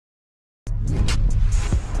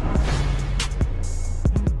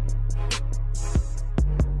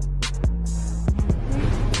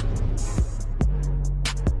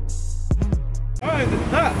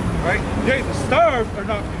Yea, the stars are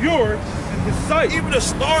not pure in his sight. Even the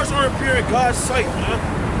stars aren't pure in God's sight, man.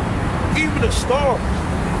 Even the stars,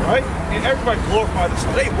 right? And everybody glorify the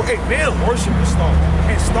stars. Hey, man worship the stars.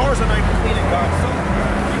 And stars are not even clean in God's sight.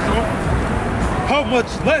 You know? How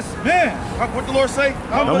much less man? What the Lord say?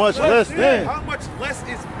 How much less man? How much less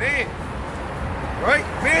is man? Right?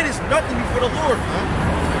 Man is nothing before the Lord, man.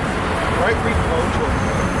 Right? Read the whole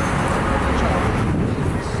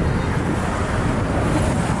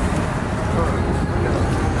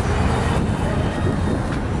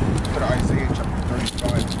Isaiah chapter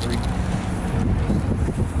 35, 3.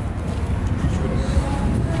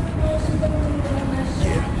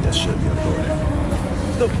 Yeah, that should be a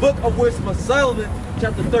The book of Wisdom of Solomon,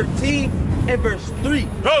 chapter 13 and verse 3.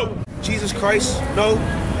 No! Jesus Christ, no.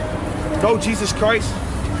 No, Jesus Christ.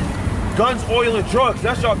 Guns, oil, and drugs.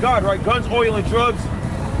 That's your God, right? Guns, oil, and drugs.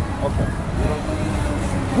 Okay.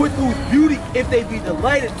 With whose beauty, if they be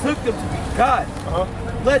delighted, took them to be God.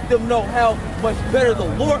 Let them know how much better the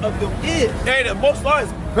Lord of them is. Hey, the Most High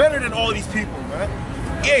is better than all these people, man.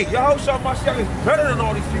 Hey, Yahushua Mashiach is better than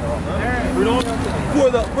all these people, man. You know?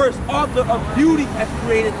 For the first author of beauty has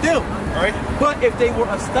created them. Right? But if they were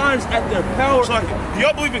astonished at their power... So, do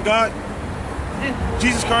y'all believe in God?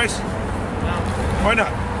 Jesus Christ? No. Why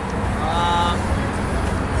not?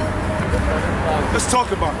 Let's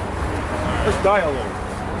talk about it. Let's dialogue.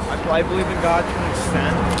 I believe in God to an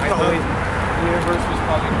extent. I believe the universe was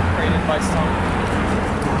probably created by some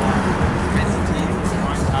entity,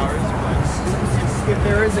 divine powers, but if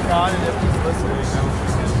there is a God and if he's listening, I don't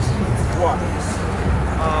think it's Why?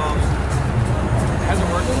 it hasn't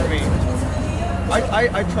worked for me.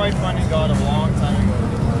 I tried finding God a long time ago.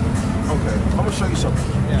 Okay, I'm gonna show you something.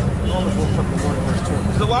 Yeah. Romans 1, chapter 1, verse 2.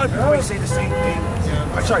 Because a lot of people say the same thing.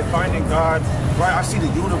 Yeah. I tried finding God, right? I see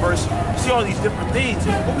the universe, I see all these different things.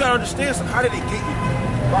 But we gotta understand something. How did it get you?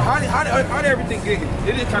 Right? How did everything get you?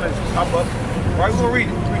 It didn't kind of just pop up. Right? We're gonna read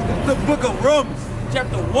it. Read that. The book of Romans,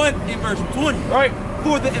 chapter 1 and verse 20. Right?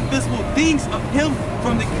 For the invisible things of him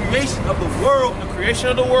from the creation of the world, The creation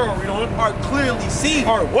of the world, you know, are clearly seen.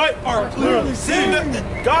 are what? Are clearly seen.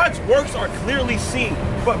 God's works are clearly seen,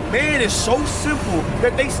 but man is so simple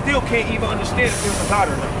that they still can't even understand if there's a God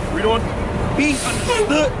or not. Read on. Being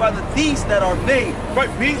understood by the things that are made. Right,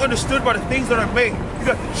 being understood by the things that are made. You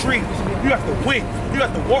got the trees, you got the wind, you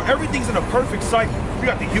got the water. Everything's in a perfect cycle. You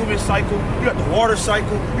got the human cycle, you got the water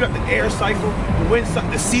cycle, you got the air cycle, the wind cycle,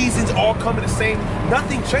 the seasons all come in the same.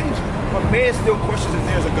 Nothing changes. But man still questions if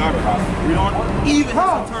there's a God or not. You know, Even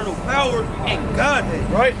his eternal power and Godhead.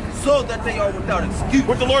 right? So that they are without excuse.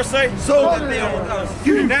 What the Lord say? So that they are without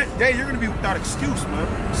excuse. In that day, you're going to be without excuse,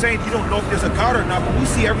 man. Saying you don't know if there's a God or not, but we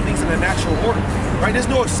see everything's in a natural order, right? There's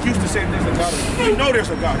no excuse to say if there's a God or not. We know there's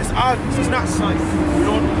a God. It's obvious. It's not science. You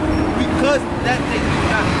know? Because that they do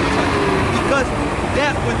not. Because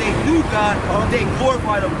that when they knew God, they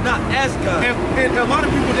glorified him not as God. And a lot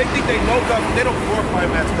of people, they think they know God, but they don't glorify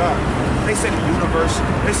him as God. They say the universe,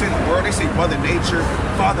 they say the world, they say Mother Nature,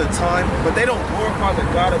 Father Time, but they don't glorify the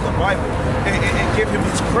God of the Bible and give him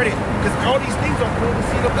his credit, because all these things are clearly the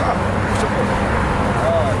seed of God. What's your point?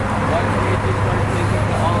 Why do we just start taking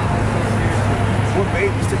all of this so seriously? What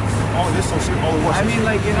made you take all this so serious? All of what? I mean,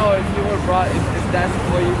 like, you know, if you were brought, if that's the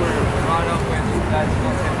way you were brought up with, that's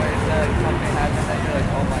the same way that something happened that you're like,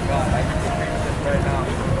 oh my God, I can experience this right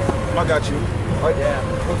now. I got you. Right? Yeah.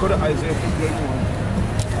 We'll go to Isaiah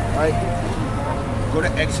 58:1. Right? Go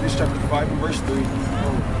to Exodus chapter 5 and verse 3.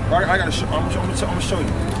 Right? I'm gonna show you.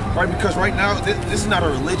 Right? Because right now, this is not a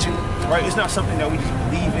religion. Right? It's not something that we just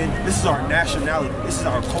believe in. This is our nationality. This is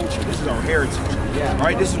our culture. This is our heritage. Yeah.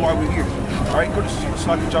 Right? This is why we're here. All right? Go to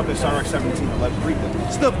so I can drop that Psalm 17:11. Read that.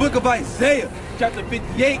 It's the book of Isaiah, chapter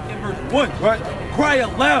 58 and verse 1. Right? Cry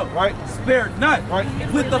aloud, Right? spare not. Right?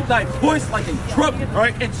 Lift up thy voice like a trumpet,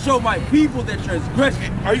 Right? and show my people their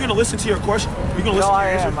transgression. Are you going to listen to your question? Are you going to listen No, to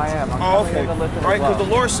your answer? I am. I'm Oh, coming okay. in to listen Right? as well. Because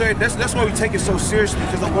the Lord said, that's why we take it so seriously,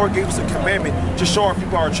 because the Lord gave us a commandment to show our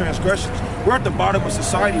people our transgressions. We're at the bottom of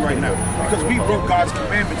society right now because we broke God's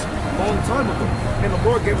commandments a long time ago. And the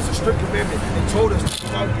Lord gave us a strict commandment and told us to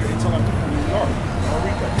go out here and tell our people who we are. I'll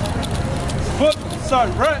read that. Book of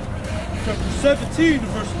Sirach, chapter 17 and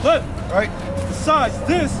verse 11. Right? Besides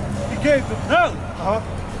this, he gave them knowledge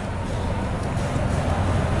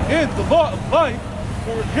and the law of life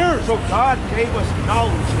for inheritance. So God gave us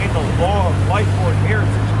knowledge and the law of life for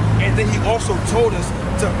inheritance. And then he also told us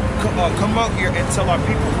to come out here and tell our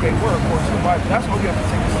people who they were according to the Bible. That's why we have to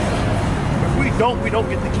take it seriously. If we don't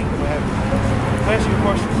get the kingdom of heaven. Can I answer your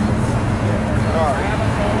question? All right.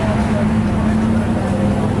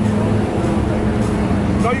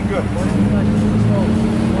 No, you're good.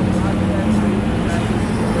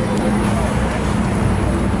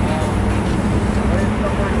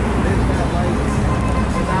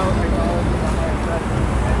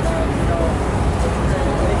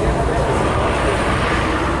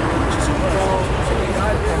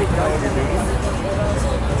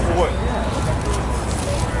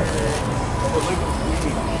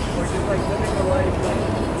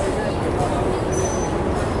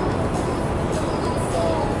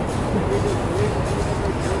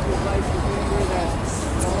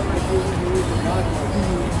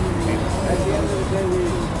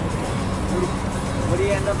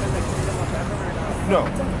 No,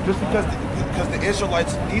 just because the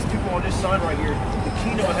Israelites, these people on this sign right here, the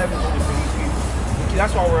kingdom of heaven is only for these people.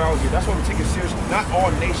 That's why we're out here. That's why we take it seriously. Not all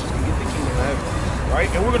nations can get the kingdom of heaven, right?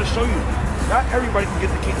 And we're going to show you, not everybody can get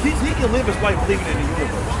the kingdom. He can live his life believing in the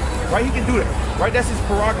universe, right? He can do that, right? That's his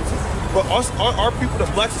prerogative. But us, our people, the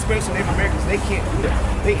blacks, Hispanics, and Native Americans, they can't do that.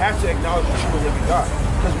 They have to acknowledge the true and living God,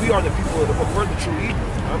 because we are the people of the book. We're the true Eden.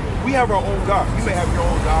 We have our own God. You may have your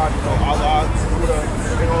own God, you know, Allah, Buddha,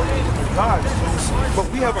 you know, gods, but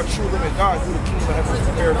we have our true living God who the kingdom of heaven is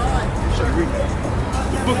prepared for. So you read that.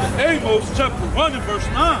 The book of Amos, chapter 1 and verse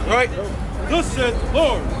 9. Right. Thus said the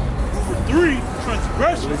Lord, for 3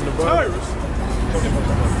 transgressions of Tyrus.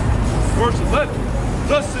 Verse 11.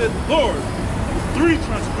 Thus said the Lord, for 3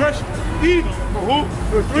 transgressions of Edom. For who?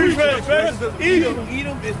 For 3 transgressions of Edom.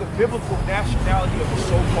 Edom is the biblical nationality of the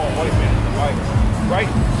so-called white man in the Bible. Right?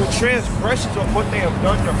 The transgressions of what they have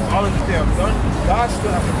done, their qualities they have done, God still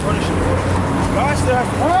has to punish them.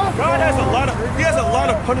 God has a lot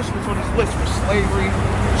of punishments on his list for slavery,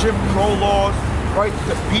 Jim Crow laws, right?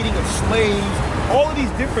 The beating of slaves, all of these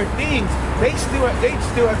different things, they still have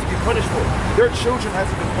to get punished for. Their children have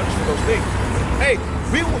to be punished for those things.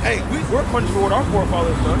 We're punished for what our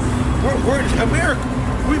forefathers done. We're in America.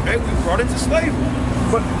 We brought into slavery.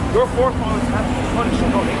 But your forefathers have to be punished, so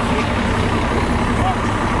no, they can't.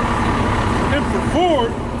 And for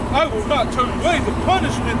 4, I will not turn away the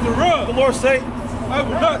punishment thereof. The Lord say, I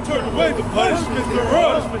will not turn away the punishment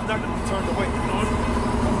thereof. Punishment is not going to be turned away.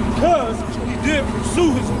 Because he did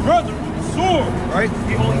pursue his brother with the sword. Right?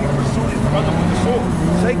 He only pursued his brother with the sword.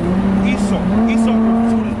 Jacob, Esau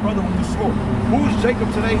pursued his brother with the sword. Who's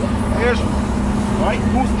Jacob today? Israel. Right?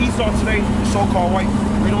 Who's Esau today? The so-called white.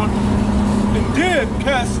 Read on. And did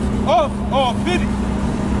cast off all pity.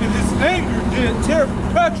 And his anger did tear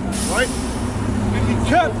perpetual. Right? And he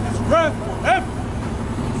kept his wrath forever.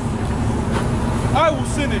 I will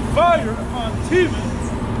send a fire upon Teman,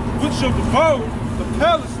 which shall devour the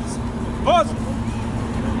palaces of Basra.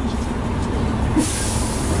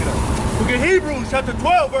 Look at Hebrews chapter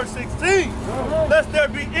 12, verse 16. Lest there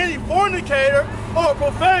be any fornicator or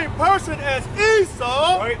profane person as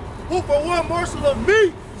Esau, right, who for one morsel of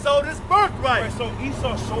meat sold his birthright. Right, so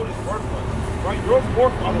Esau sold his birthright. Right, your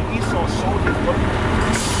forefather Esau sold his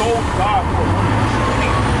birthright. He sold God for one morsel of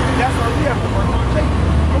meat. That's why we have the birthright taken.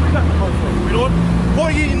 We got the birthright. You know? For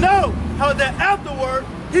ye know how that afterward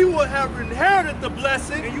he would have inherited the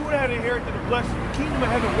blessing. And you would have inherited the blessing. The kingdom of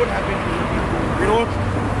heaven would have been in your people. You know?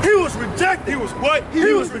 He was rejected. He was what?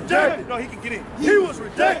 He was rejected. No, he can get in. He was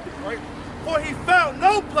rejected. Right? For he found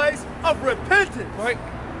no place of repentance. Right?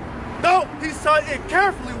 No, he sought it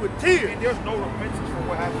carefully with tears. And there's no repentance for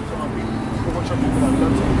what happened to our people, for what your people have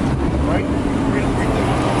done to them. Right? Read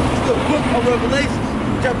that. The book of Revelation,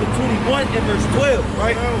 chapter 21 and verse 12.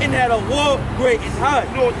 Right? And had a wall great and high.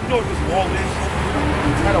 You know what this wall is?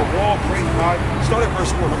 It had a wall great and high. Start at verse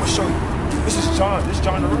 1. I'm going to show you. This is John. This is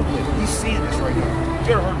John the Revelator. He's seeing this right now.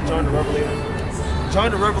 You ever heard of John the Revelator? John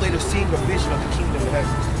the Revelator seeing a vision of the kingdom of heaven.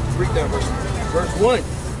 Read that verse 1. Verse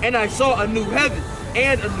 1. And I saw a new heaven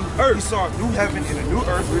and a new earth. He saw a new heaven and a new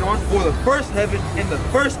earth. Read on. For the first heaven and the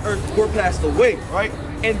first earth were passed away. Right?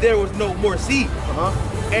 And there was no more sea.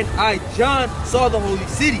 And I, John, saw the holy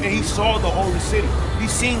city. And he saw the holy city.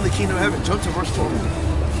 He's seeing the kingdom of heaven. Jump to verse 12.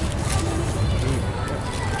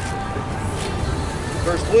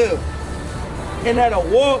 Verse 12. And had a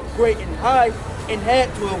wall great and high, and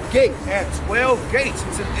had 12 gates. Had 12 gates.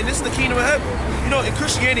 And this is the kingdom of heaven. You know, in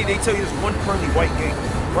Christianity, they tell you there's one pearly white gate.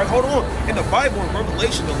 Right? Hold on. In the Bible, in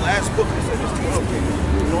Revelation, the last book, it says there's 12 gates.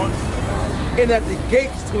 You know? And at the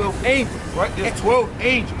gates, 12 angels. Right? There's 12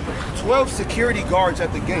 angels. 12 security guards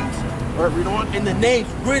at the gates. Right? Read on. And the names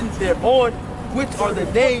written thereon, which are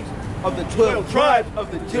the names of the 12 tribes of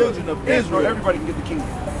the children of Israel. Everybody can get the kingdom.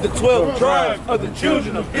 The 12 tribes of the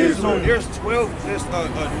children of Israel. So there's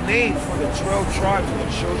a name for the 12 tribes of the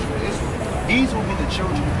children of Israel. These will be the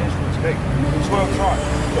children of Israel today. The 12 tribes.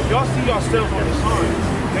 So if y'all see yourselves on the sign,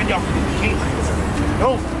 then y'all can get the kingdom.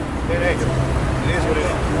 No, then hey, it is what it is.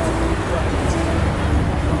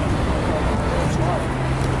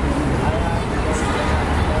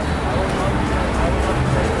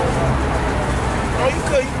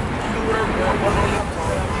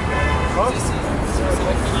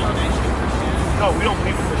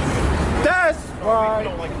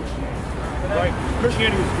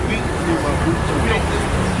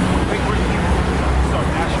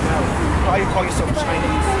 how you call yourself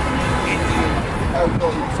Chinese, Indian, some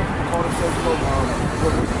people call themselves,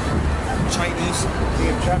 Chinese,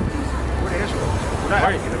 damn Japanese. We're the Israelites. We're not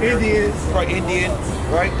Indian, right? Indian,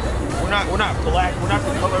 right? We're not black. We're not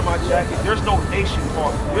the color of my jacket. There's no nation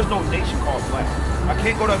called black. I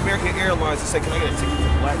can't go to American Airlines and say, can I get a ticket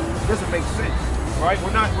for black? It doesn't make sense, right?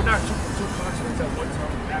 We're not two continents at one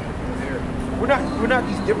time, Africa and there. We're not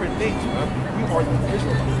these different things, man. We are the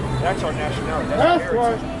Israelites. That's our nationality. That's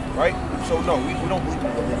our heritage, right? So no, we don't believe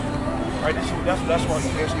in religion, right? That's why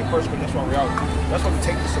you answer your first question. That's why we're out. That's why we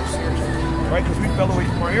take this so seriously, right? Because we fell away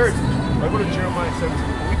from our heritage. Right? Go to Jeremiah 17.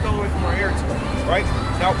 We fell away from our heritage, right?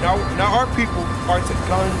 Now our people are into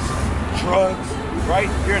guns, drugs, right?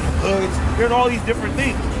 They're in the hoods. They're in all these different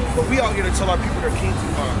things. But we out here to tell our people they're kings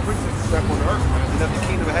and princes back on the earth, man. And that the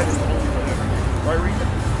kingdom of heaven is only for them. Right, Reed?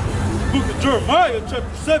 Book of Jeremiah,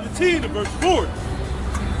 chapter 17 and verse 40.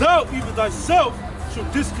 Thou even thyself shall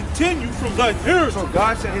discontinue from thy heritage. So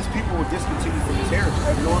God said his people will discontinue from his heritage.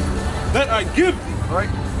 You know? That I give thee. Right?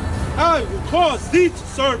 I will cause thee to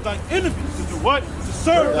serve thine enemies. To do what? To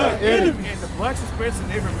serve thine enemies. And the blacks, Hispanics, and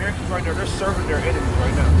Native Americans right now, they're serving their enemies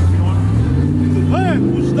right now. You know? In the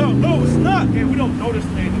land which thou knowest not. And we don't know this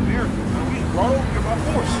land in America. We brought over here by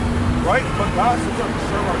force. Right? But God said to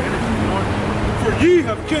serve our enemies. You know? For ye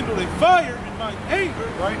have kindled a fire in mine anger,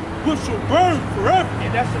 right, which shall burn forever. And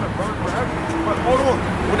that's going to burn forever. But hold on,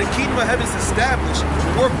 when the kingdom of heaven is established,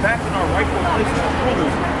 we're back in our rightful place as rulers.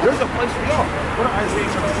 There's a place we are. Go to Isaiah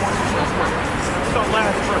chapter 14, verse 1. It's our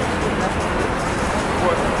last verse.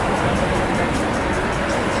 What?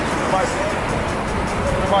 The Bible.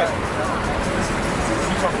 The Bible.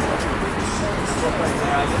 You talking about you?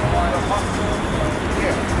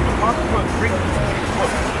 Yeah, the Apocrypha Greek book.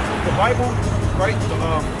 The Bible, right?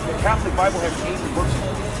 The Catholic Bible has 80 books,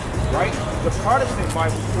 right? The Protestant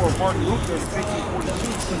Bible for Martin Luther in 1542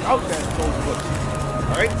 took out those books,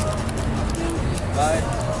 right?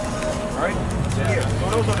 Right? Yeah. So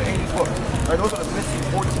those are the 80 books. Right? Those are the missing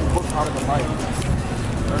 14 books out of the Bible.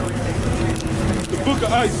 The book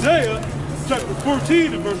of Isaiah, chapter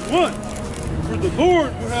 14 and verse 1. For the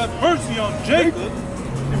Lord will have mercy on Jacob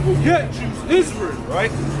and will yet choose Israel,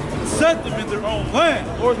 right? Set them in their own land.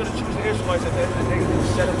 The Lord's going to choose the Israelites at the end of the day and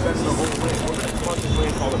set us back in their own land. We're going to come out this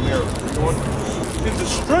land called America. You know what? And the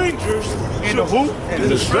strangers. And the who? And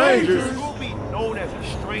the strangers. Will be known as a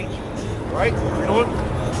stranger. Right? You know what?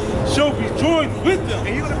 Shall be joined with them.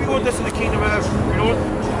 And you're going to be with us in the kingdom of heaven. You know what?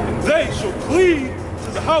 And they shall cleave to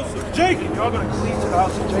the house of Jacob. Y'all going to cleave to the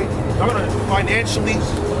house of Jacob. Y'all going to financially,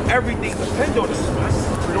 everything depend on us, man.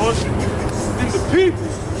 You know what? And the people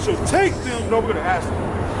shall take them. No, we're going to ask them.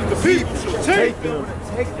 The people shall take them,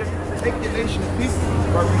 take the nation of people,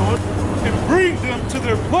 right? You know what? And bring them to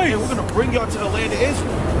their place. And we're gonna bring y'all to the land of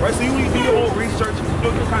Israel, right? So when you do your own research,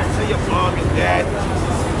 you can kind of tell your mom and dad.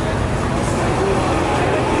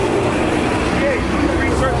 Yeah, you do your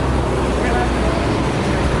research.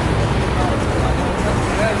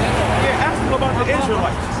 Yeah, ask them about the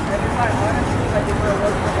Israelites.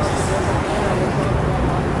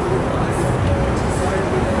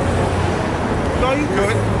 No, you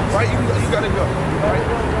good, right? You gotta go, right?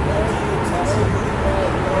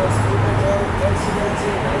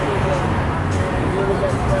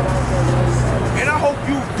 And I hope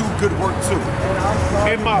you do good work too,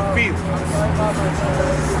 in my field.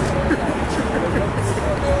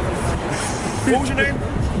 What was your name?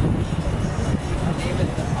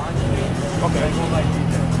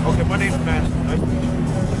 Okay, my name's Master. Nice to meet you.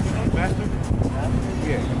 Master?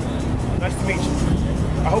 Yeah. Nice to meet you.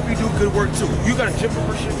 I hope you do good work too. You got a gym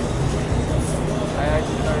membership? I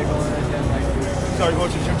actually started going to the gym like 2 weeks ago. You started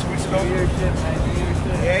going to the gym 2 weeks ago? New Year's gym, man. New Year's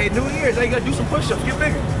gym. Hey, New Year's. Hey, you gotta do some push-ups. Get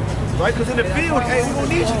bigger. Right? Because in the field, hey, we're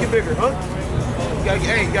gonna need you to get bigger, huh? You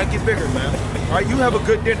gotta get bigger, man. All right, you have a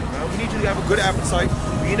good dinner, man. We need you to have a good appetite.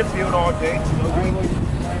 Be in the field all day.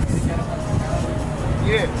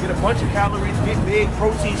 Yeah, get a bunch of calories, get big,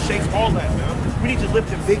 protein shakes, all that, man. We need to lift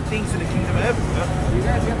the big things in the kingdom of heaven, man. You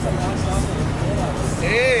guys get some hot sauce?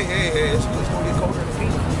 Hey, it's gonna get colder in the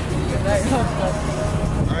kingdom.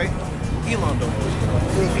 All right? Elon don't know.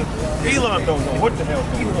 Elon don't know what the hell.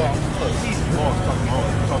 He's lost talking about.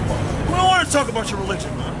 We don't want to talk about your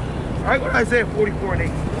religion, man. All right, go to Isaiah 44 and 8.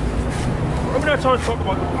 We're not trying to talk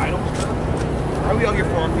about the idols, man. Are we out here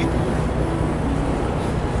for our people?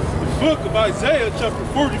 The book of Isaiah, chapter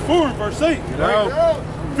 44 and verse 8. Right.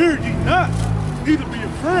 Fear ye not, neither be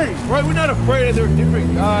afraid. Right, we're not afraid of their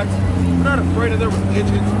different gods. We're not afraid of their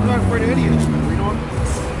religions. We're not afraid of any of this, man. You know what?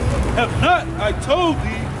 Have not I told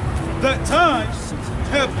thee from that time,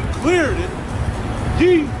 have declared it,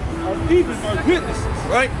 ye are even my witnesses.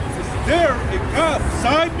 Right? there a God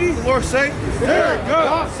beside me? The Lord say, Is there a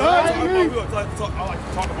God beside me? I like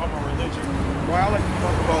to talk about my religion. Right? I like to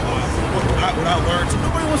talk about what I learned. So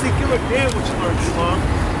nobody wants to give a damn what you learned, Islam.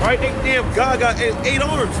 Right? They damn God got 8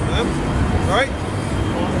 arms, man. Right?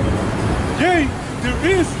 Yea,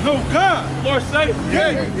 there is no God. The Lord say,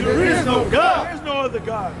 Yea, there is no God. There's no other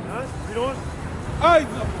God, man. You know what?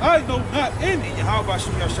 I know not any. How about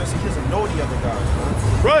Shimon says he doesn't know any other gods,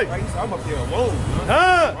 man? Right. Right? He said, I'm up there alone,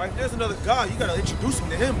 man. Right? There's another God. You gotta introduce me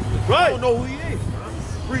to him. Right. I don't know who he is,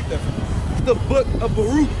 man. Read that for me. The book of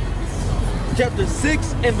Baruch, chapter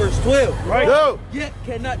 6 and verse 12. Right. Yo. Yet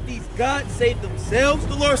cannot these gods save themselves?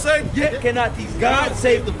 The Lord say, Yet cannot these gods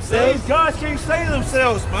save themselves? These gods can't save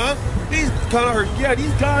themselves, man. These kind of hurt. Yeah,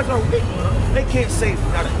 these gods are weak, man. They can't save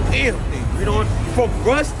not a damn thing. You know what? From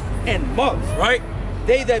rust and moths, Right?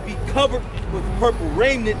 they that be covered with purple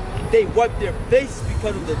raiment, they wipe their faces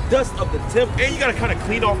because of the dust of the temple. And you gotta kind of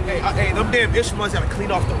clean off. Hey, them damn Ishmaelites gotta clean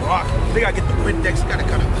off the rock. They gotta get the Windex. You gotta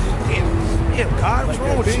kind of. Damn, God, what's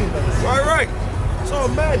wrong with you? Right. It's all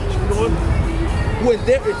magic, you know what? When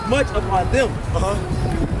there is much upon them,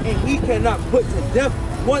 and he cannot put to death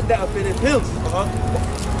one that offended him.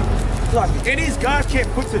 And these guys can't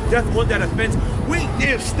put to death one that offends. We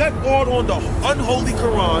damn stepped on the unholy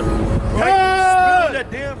Quran, right? Spit on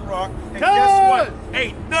that damn rock, and guess what?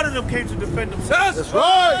 Ain't none of them came to defend themselves. That's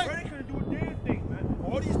right. They couldn't do a damn thing,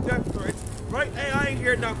 man. All these death threats, right? Hey, I ain't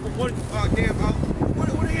here now for one damn. What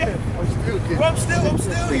are you at? I'm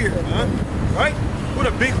still here, man. Right? What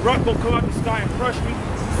a big rock gonna come out the sky and crush me,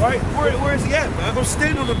 right? Where is he at, man? I'm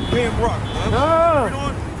standing on the damn rock, man. You know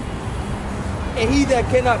what? And he that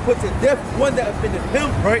cannot put to death one that offended him,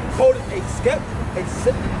 Right. holdeth a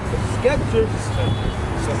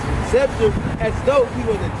scepter, as though he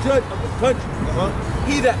was a judge of the country.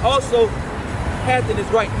 He that also hath in his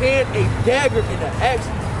right hand a dagger and an axe,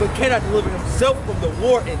 but cannot deliver himself from the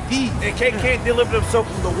war indeed. And can't deliver themselves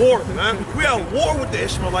from the war, man. We are at war with the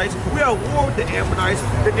Ishmaelites. We are at war with the Ammonites,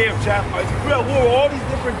 the damn Japhites. We are at war with all these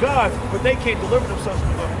different gods, but they can't deliver themselves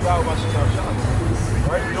from the God of Issachar.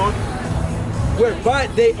 Right? You know? Whereby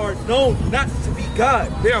they are known not to be God.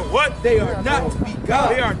 They are what? They are not to be God.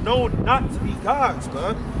 They are known not to be gods,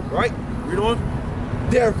 man. Right? You know?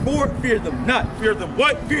 Therefore, fear them not. Fear them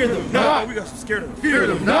what? Fear them No, not. we got scared of them. Fear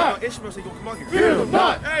them not. Ishmael said, "Gonna come out here." Fear them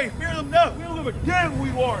not. Hey, fear them not. We don't give a damn who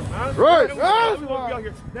you are, man. Right. We're gonna be out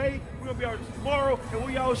here today. We're gonna be out here tomorrow, and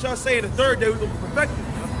we always shall say in the third day we're gonna be perfected,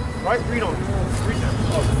 man. Right? Read on. Read that.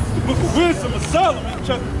 The book of Wisdom of Solomon,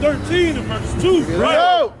 chapter 13 and verse 2. Right.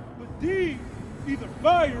 Yo. But thee, either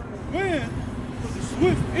fire or wind, or the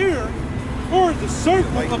swift air, or the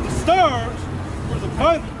circle of the stars, or the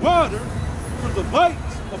violent water, or the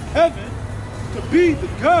lights of heaven, to be the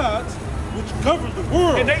gods which govern the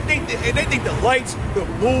world. And they think the lights, the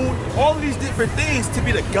moon, all of these different things to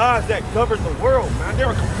be the gods that govern the world, man. They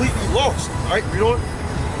are completely lost. All right, read on.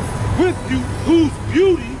 With you, whose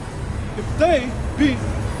beauty, if they, being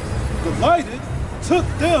delighted, took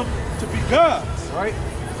them to be gods. Right?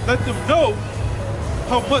 Let them know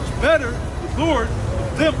how much better the Lord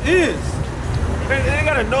of them is. And they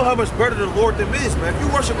gotta know how much better the Lord them is, man. If you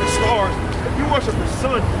worship the stars, if you worship the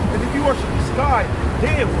sun, and if you worship the sky,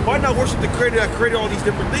 damn, why not worship the Creator that created all these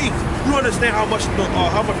different things? You understand how much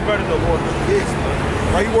better the Lord really is,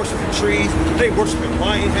 man. Right? You worship the trees, they worship the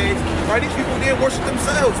lion heads. Right? These people didn't worship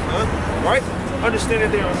themselves, man. Right? Understand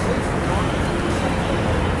that they are.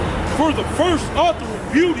 For the first author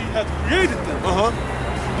of beauty hath created them.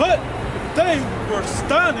 But if they were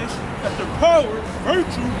astonished at their power and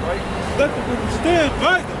virtue, let them understand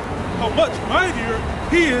by them how much mightier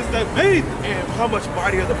he is that made them. And how much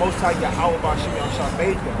mightier the Most High Yahweh Bashim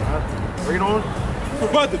made them, huh? Read on. For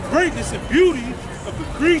by the greatness and beauty of the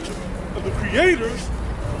creature, of the creators,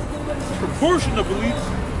 proportionably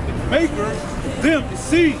the maker of them is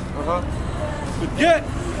seen. But yet,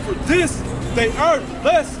 for this they are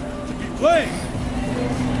less to be blamed.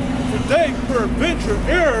 For they peradventure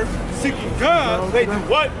err, seeking God. They do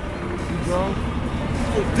what?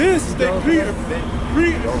 For this they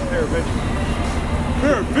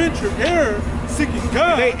peradventure err, seeking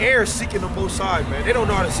God. They err seeking the Most High, man. They don't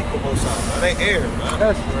know how to seek the Most High, man. They err, man.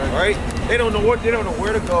 That's right. Right? They don't know where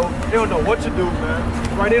to go. They don't know what to do,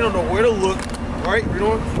 man. Right? They don't know where to look. Right? You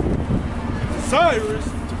know? Desirous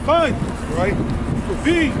to find them, Right? for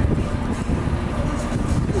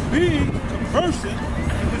being conversant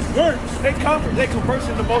in his works. They converse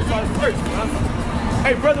in the Most High's words, man.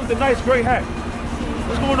 Hey, brother with the nice gray hat.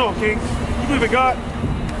 What's going on, King? You believe in God?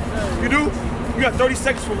 You do? You got 30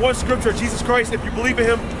 seconds for one scripture of Jesus Christ if you believe in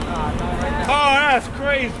him. Oh, that's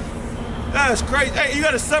crazy. That's crazy. Hey, you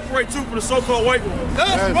gotta separate too from the so-called white woman.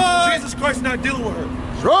 That's right. Jesus Christ not dealing with her.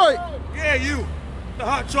 That's right. Yeah, you. The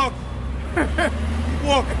hot chocolate. Keep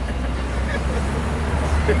walking.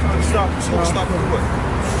 Stop. Stop. What?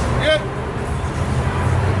 Yeah.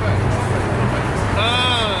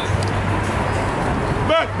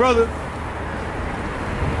 Back, brother.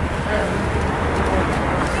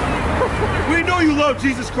 We know you love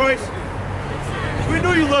Jesus Christ. We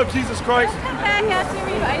know you love Jesus Christ. Come back after you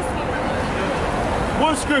read ice cream.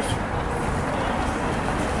 One scripture.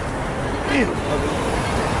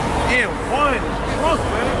 Yeah, wine is drunk,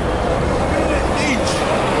 man. Each.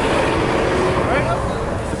 Right?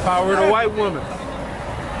 The power of the white woman.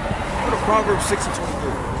 Go to Proverbs 6 and 23.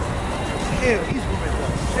 Yeah, these women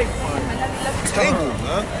like take wine. Tangle,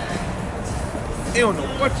 man. They don't know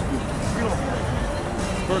what to do. We don't.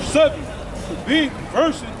 Verse 7, for being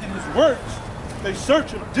conversant in his works, they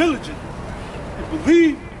search him diligently and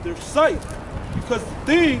believe in their sight, because the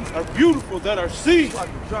things are beautiful that are seen. I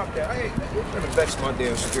can drop that. It's gonna vex my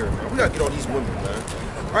damn spirit, man. We gotta get on these women, man.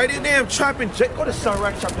 Right, they damn trapping Jake. Go to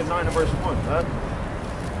Sirach chapter 9 and verse 1, man.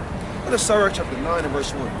 Go to Sirach chapter 9 and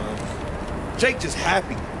verse 1, man. Jake just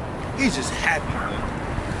happy. He's just happy,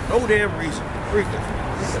 man. No damn reason. Read that.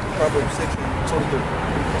 Proverbs 6 and 23.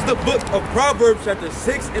 It's the book of Proverbs chapter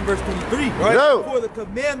 6 and verse 23. Right? No. For the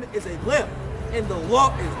commandment is a lamp, and the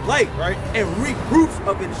law is light. Right. And reproofs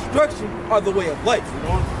of instruction are the way of life. You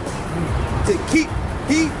know? To keep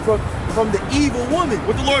thee from the evil woman.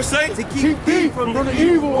 What the Lord say? To keep thee from the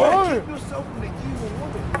evil woman. Keep yourself from the evil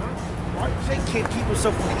woman, man. Right? Jake can't keep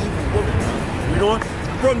himself from the evil woman, man. You know what?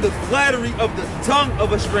 From the flattery of the tongue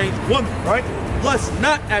of a strange woman. Right? Lust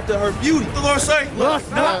not after her beauty. What the Lord say? Lust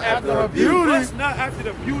not after her beauty. Lust not after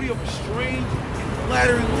the beauty of a strange and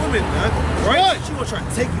flattering woman, man. Right? She gonna try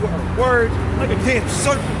to take you at her word like a damn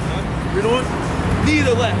serpent, man. You know what?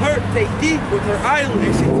 Neither let her take thee with her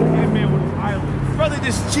idleness. She took that man with his island. Brother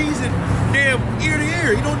just cheesing damn ear to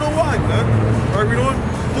ear. You don't know why, man. Right, you know what?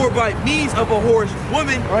 For by means of a whorish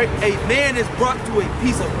woman, Right. a man is brought to a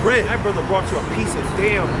piece of bread. That brother brought you a piece of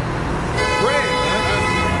damn bread, man.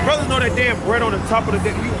 Brothers know that damn bread on the top of the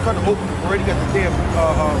damn. You kind of open the bread. You got the damn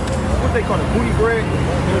what they call it, booty bread.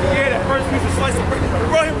 Yeah, that first piece of slice of bread.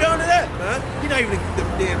 Brought him down to that, man. He not even the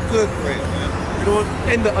damn good bread, man. You know what?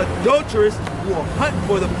 And the adulteress will hunt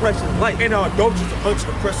for the precious life. And our adulterers are hunting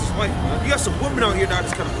the precious life, man. You got some women out here now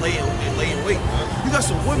that's kind of laying weight, man. You got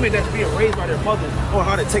some women that's being raised by their mothers on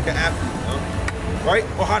how to take an athlete, man. Right?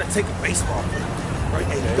 Or how to take a baseball player. Right?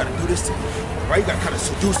 Hey, you gotta do this to me. Right? You gotta kind of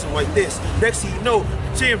seduce them like this. Next thing you know,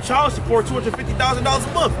 damn child support $250,000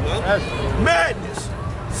 a month, man. That's Madness.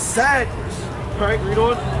 Sadness. Right? You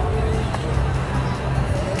know what?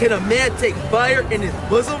 Can a man take fire in his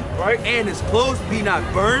bosom, Right. and his clothes be not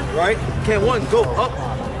burned? Right? Can one go up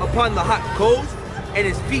upon the hot coals, and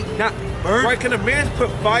his feet not burned? Right? Can a man put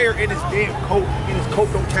fire in his damn coat and his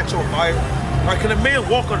coat don't catch on fire? Right? Can a man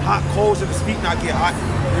walk on hot coals and his feet not get hot?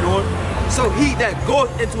 You know what? So he that goeth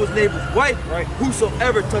into his neighbor's wife, Right.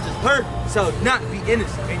 whosoever touches her, shall not be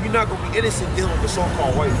innocent. And you're not gonna be innocent dealing with the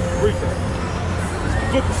so-called white man. Read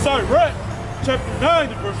that. Book of Sirach, chapter 9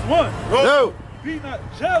 and verse 1. no. Be not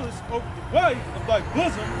jealous over the wife of thy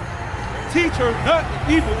bosom, and teach her not an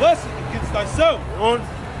evil lesson against thyself.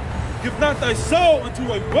 Give not thy soul unto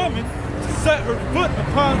a woman to set her foot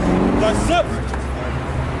upon thy substance.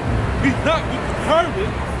 Be not with the harlot,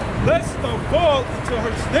 lest thou fall into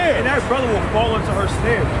her snare. And that brother will fall into her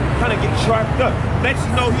snare, kind of get trapped up. Next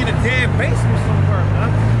you know, he in a damn basement somewhere, man.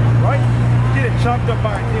 Right? Getting chopped up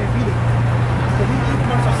by a damn heater. Because he's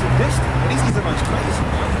much a sadistic, and he's like crazy,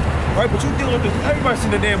 man. Right? But you dealing with this, everybody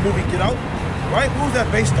seen the damn movie Get Out. Right? What was that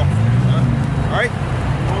based off of, man? Right?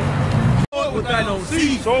 Sow with thine own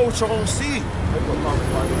seed. Sow with your own seed.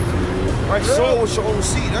 Right? Sow with your own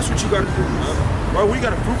seed. That's what you gotta do, man. Right? We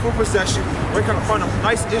got a fruitful possession. We're gonna find a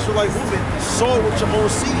nice Israelite woman. Sow with your own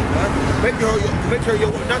seed, man. Make her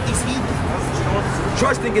your not these heathens, man. You know?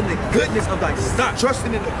 Trusting in the goodness of thy stock.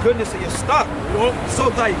 Trusting in the goodness of your stock. You know? So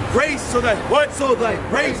thy grace, So that what? so thy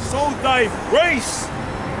grace, So thy grace.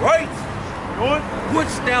 Right? You know what?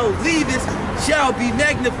 which thou leavest, shall be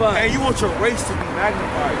magnified. And you want your race to be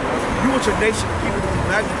magnified, man. You want your nation of people to be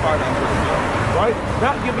magnified out here, man. Right?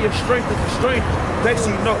 Not giving your strength as a strength. Next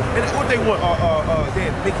thing you know, and what they want, they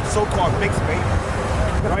make so-called mixed babies.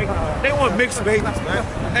 Right? They want mixed babies, man.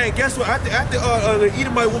 And guess what? After the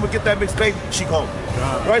Elamite woman get that mixed baby, she gone.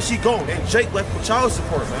 Right? She gone. And Jake left with child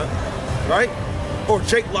support, man. Right? Or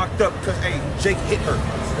Jake locked up because, hey, Jake hit her.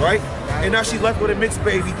 Right? And now she left with a mixed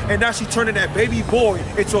baby, and now she turning that baby boy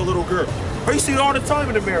into a little girl. You see it all the time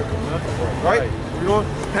in America, man. Right? You know,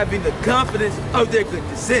 having the confidence of their good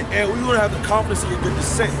descent. and we want to have the confidence of your good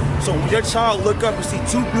descent. So when your child look up and see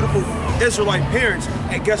two beautiful Israelite parents,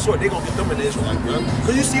 and guess what? They're going to get them in the Israelite, bro.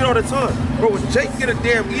 Because you see it all the time. Bro, when Jake get a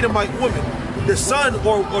damn Elamite woman, the son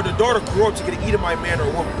or the daughter grew up to get an Elamite man or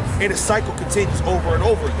woman. And the cycle continues over and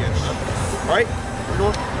over again, man. Right? You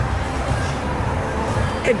know?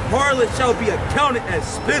 And harlot shall be accounted as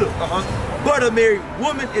spittle. But a married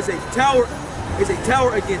woman is a tower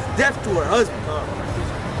against death to her husband.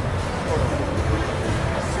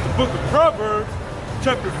 The book of Proverbs,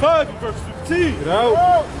 chapter 5 and verse 15.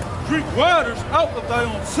 Drink waters out of thy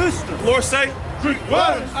own sister. Lord say, Drink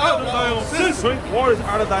waters out of thy own sister. drink waters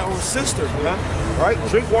out of thy own sister, man. Right?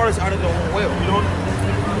 Drink waters out of their own well. You know?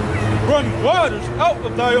 Running waters out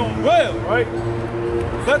of thy own well. Right?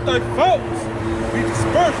 Let thy fountains be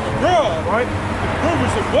dispersed abroad. Right? The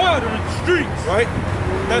rivers of water in the streets. Right?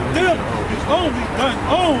 That them is only thine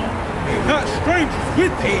own, and not strangers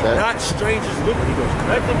with thee. And not strangers with thee.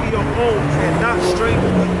 Let them be your own and not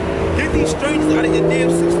strangers with thee. Get these strangers out of your damn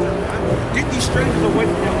system, man. Get these strangers away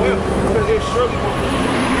from your well. Because they surely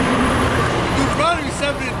won't. Deuteronomy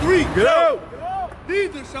 7:3. Get out!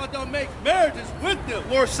 Neither shalt thou make marriages with them.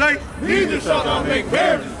 Lord say, Neither shalt thou make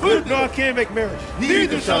marriages with no, I them. can't make marriage.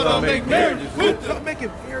 Neither shalt thou make marriages with them. Stop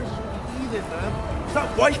making marriages with the heathen, man.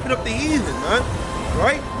 Stop wiping up the heathen, man.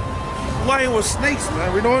 Right? Lying with snakes,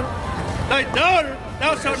 man. We doing? Thy daughter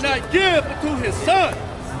thou shalt not give unto his son,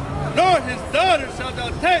 nor his daughter shalt thou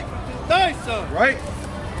take unto thy son. Right?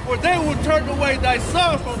 For they will turn away thy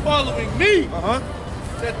son from following me,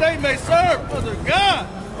 that they may serve other gods.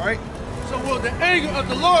 Right? So will the anger of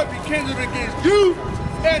the Lord be kindled against you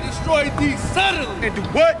and destroy thee suddenly. And do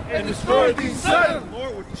what? And destroy thee suddenly. The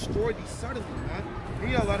Lord will destroy thee suddenly, man.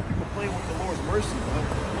 You got a lot of people playing with the Lord's mercy, man.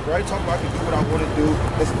 Right? Talking about I can do what I want to do.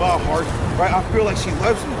 It's my heart. Right? I feel like she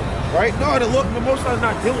loves me. Right? No, the Lord, the Most High is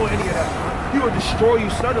not dealing with any of that, man. He will destroy you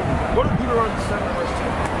suddenly. Go to Deuteronomy 7 verse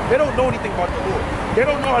 10. They don't know anything about the Lord. They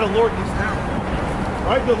don't know how the Lord gets down.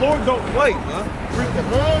 Right? The Lord don't play, man.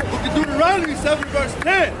 Book of Deuteronomy 7 verse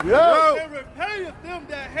 10. Yeah. And repayeth them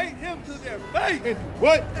that hate him to their face. And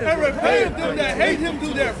what? And repayeth them that hate him to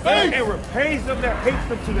their face. And repays them that hate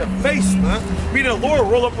them to their face, man. Meaning the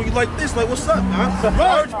Lord roll up on you like this, like, what's up, man? I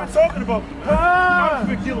heard you been talking about me, man. I've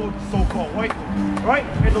been dealing with the so-called white man, right?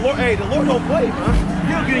 And the Lord don't play, man.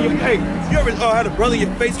 He'll get in your, hey, you ever had a brother in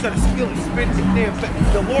your face, got a skill and spit in your damn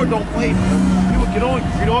face? The Lord don't play, man. He will get on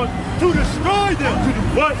you, you know? To destroy them. To do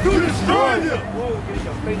what? To destroy them. The Lord will get in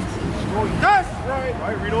your face to destroy you. That's right.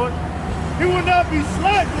 Right, read on. He will not be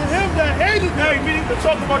slack to him that hated him. Hey, meaning to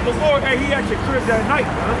talk about the Lord, hey, he at your crib that night,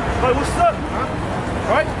 man. Like, what's up, man?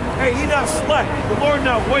 Right? Hey, he not slack. The Lord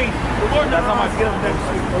not waiting. The Lord not how I get him next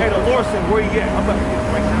week. Hey, the Lord said, where he at? I'm about to get him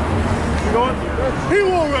right now. You know? He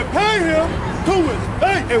will repay him to his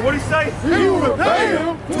face. Hey, what he say? He will repay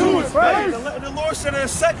him to his face. And the Lord said it a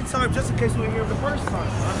second time, just in case we didn't hear him the first time,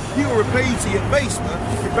 man. He will repay you to your face, man.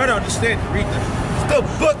 You better understand and read that. The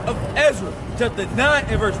book of Ezra, chapter 9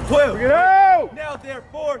 and verse 12. Now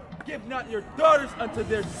therefore, give not your daughters unto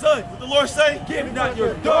their sons. What the Lord say? Give not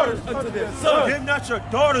your daughters unto their sons. Give not your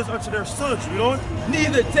daughters unto their sons, you know?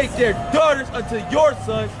 Neither take their daughters unto your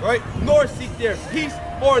sons, Right? nor seek their peace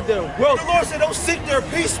or their wealth. The Lord said, don't seek their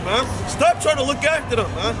peace, man. Stop trying to look after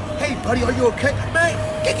them, man. Hey, buddy, are you okay?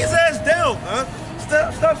 Man, kick his ass down, man.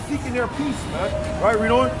 Stop seeking their peace, man. Right,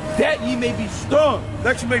 read on. That ye may be strong.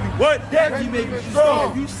 That you may be what? That ye may be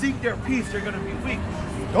strong. If you seek their peace, they're going to be weak.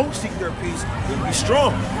 If you don't seek their peace, you'll be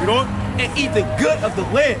strong. You know? And eat the good of the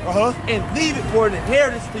land. And leave it for an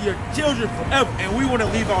inheritance to your children forever. And we want to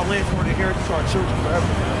leave our land for an inheritance to our children forever.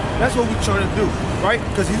 That's what we're trying to do, right?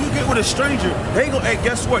 Because if you get with a stranger, they gonna, hey,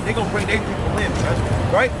 guess what? They gonna bring their people in, man.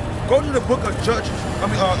 Right? Go to the book of Judges.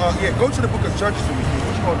 Go to the book of Judges with me.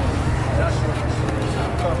 What you gonna do?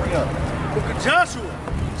 Bring up. Book of Joshua,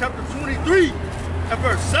 chapter 23, and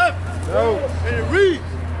verse 7. And it reads,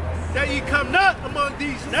 that ye come not among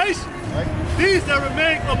these nations, these that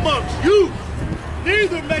remain amongst you,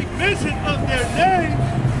 neither make mention of their name,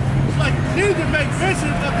 neither make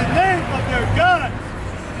mention of the name of their gods,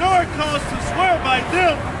 nor cause to swear by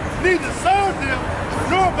them, neither serve them,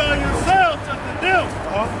 nor bow yourselves unto them,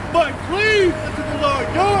 but cleave unto the Lord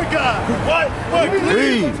your God. What? But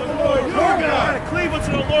cleave unto the Lord your We God. gotta cleave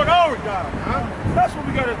unto the Lord our God, man. That's what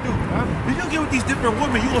we gotta do, man. If you get with these different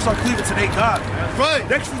women, you gonna start cleaving to their God, man. Right.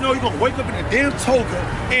 Next thing you know, you're gonna wake up in a damn toga,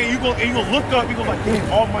 and you're gonna look up, you're gonna like,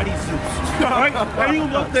 damn, Almighty Zeus. Right? And you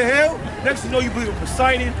gonna look the hell. Next thing you know, you believe in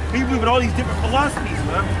Poseidon, and you believe in all these different philosophies,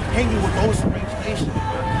 man. Hanging with those strange nations,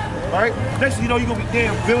 man. Right? Next thing you know, you're gonna be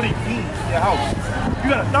damn building bees in your house. You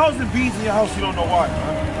got 1,000 bees in your house, you don't know why,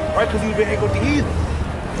 man. right? Because you've been hanging with the heathen,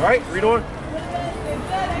 right? Read on.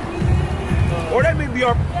 Or that may be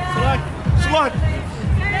our Shalak.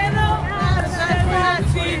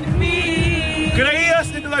 Can I hear us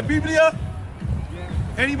in the Biblia?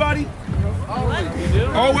 Anybody?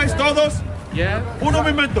 Always, todos? Yeah. Uno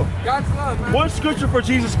momento. God's love, man. One scripture for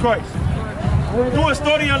Jesus Christ. Do a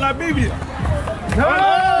study on la Biblia.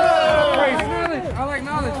 I like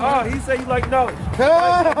knowledge. Oh, he said he like knowledge.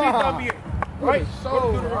 Right?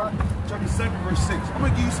 So, chapter 7, verse 6. I'm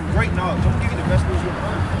going to give you some great knowledge. I'm going to give you the best news you've ever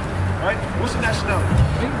heard. Right? What's the nationality?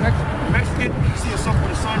 Mexican. You see yourself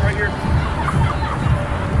with the sun right here?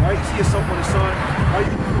 Right? You see yourself with the sun.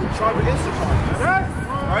 Right? You from the tribe of Issachar.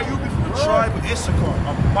 Right? You'll be from the tribe of Issachar.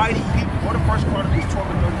 A mighty people. Go to 1 Chronicles 12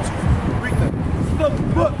 and 32. Read that. The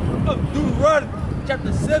book of Deuteronomy,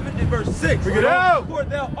 chapter 7 and verse 6. Bring it out. For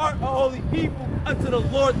thou art a holy people unto the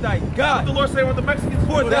Lord thy God. What the Lord say about the Mexicans?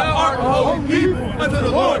 For thou art a holy people unto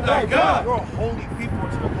the Lord thy God. You're a holy people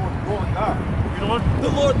unto the Lord God. You know what? The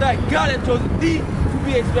Lord thy God hath chosen thee to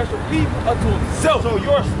be a special people unto himself. So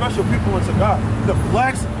you're a special people unto God. The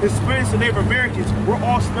blacks, Hispanics, and Native Americans, we're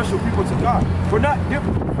all special people to God. We're not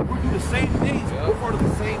different. We do the same things. We're part of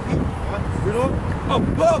the same people. You know?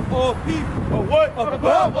 Above all people. What?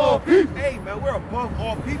 Above all people. Hey, man, we're above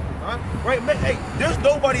all people, huh? Right, man? Hey, there's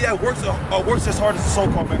nobody that works as hard as the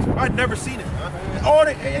so-called Mexicans. I've never seen it, huh? All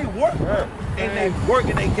they work, huh? And they work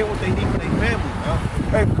and they get what they need for their family, huh?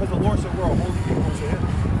 Hey, because the Lord said we're a holy people unto him.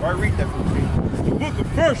 Right, read that for me. The book of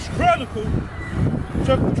 1 Chronicles,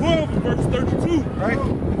 chapter 12 and verse 32. Right?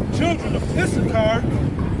 The children of Issachar.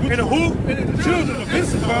 And the who? And the children of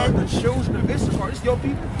Issachar. The children of Issachar. This is your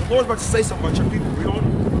people. The Lord's about to say something about your people. Read on.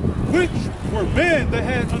 Which were men that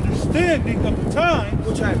had understanding of the times.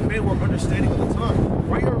 Which had men were understanding of the time.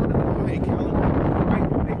 Right here under the Mayan calendar. Right?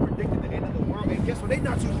 They predicted the end of the world. And guess what? They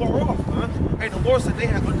not too far off, huh? And the Lord said they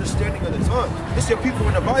had understanding of the time. This is your people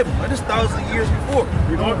in the Bible. And this thousands of years before.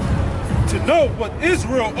 Read on. To know what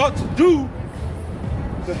Israel ought to do,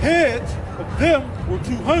 the heads of them were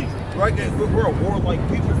 200. Right? And we're a warlike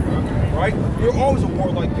people, right? We're always a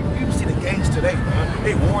warlike people. You see the gangs today, man.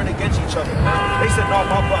 They warring against each other, man. They said, no,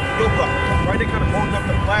 my block, your block. Right? They kind of holding up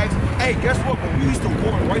the flags. Hey, guess what? When we used to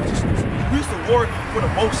war in righteousness, we used to war for the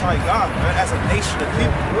Most High God, man, as a nation of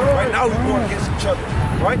people. Right? Now we war against each other.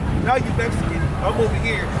 Right? Now you Mexican, I'm over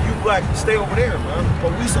here, you black, stay over there, man.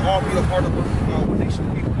 But we used to all be a part of one nation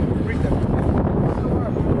of people. Read that.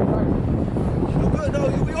 You good? No,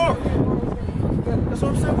 we are. That's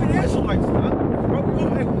what I'm saying. We're the Israelites, man. Bro, we're going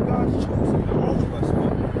to make God's chosen. All of us,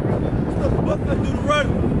 man. The book of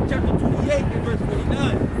Deuteronomy, chapter 28 and verse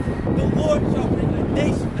 49. The Lord shall bring a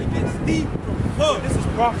nation against thee from far. This is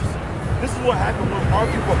prophecy. This is what happened when our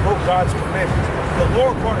people broke God's commandments. The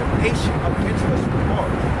Lord brought a nation against us from far.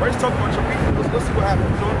 Let's talk about your people. Let's see what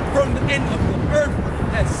happened. From the end of the earth,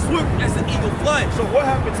 as swift as an eagle flying. So what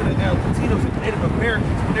happened to the Latinos and Native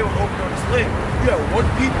Americans when they were over on this land? You had one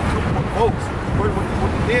people coming with boats with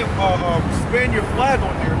the damn Spaniard flag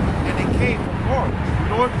on there, and they came from far. You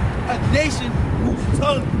know what? A nation whose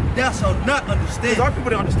tongue thou shalt not understand. Because our people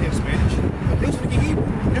didn't understand Spanish. They were speaking Hebrew,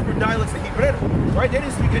 different dialects of Hebrew, right? They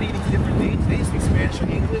didn't speak any of these different things. They didn't speak Spanish or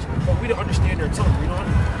English, but we didn't understand their tongue. You know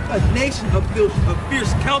what? A nation of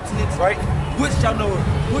fierce countenance, right? Which shall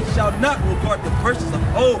not regard the persons of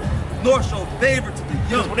old, nor show favor to the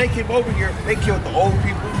young. When they came over here, they killed the old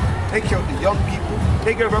people, they killed the young people,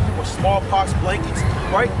 they gave up people smallpox blankets,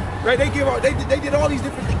 right? Right? They did all these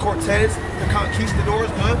different things. Cortez, the conquistadors,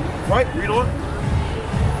 man. Right? Read on.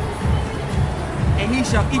 And he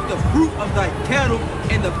shall eat the fruit of thy cattle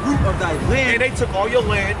and the fruit of thy land. And they took all your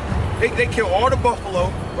land. They killed all the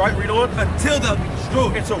buffalo, right? Read on. Until thou be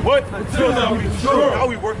destroyed. And so what? Until thou be destroyed. Now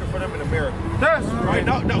we working for them in America. That's right.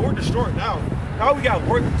 Now we're destroyed now. Now we got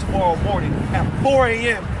work tomorrow morning at 4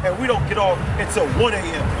 a.m. and we don't get off until 1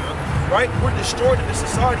 a.m. Right? We're destroyed in this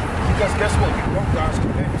society because guess what? We broke God's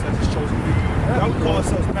commandments as his chosen people. Now we call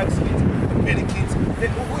ourselves Mexicans, Dominicans.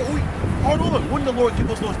 Hold on. When the Lord give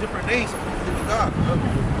us those different names, God.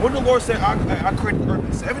 When the Lord said, I created the earth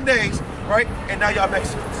in 7 days, right? And now y'all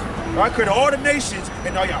Mexicans. I created all the nations,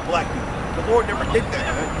 and now y'all black people. The Lord never did that,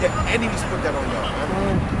 man. The enemies put that on y'all,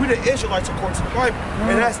 man. We the Israelites according to the Bible.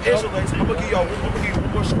 And as Israelites, I'm gonna give you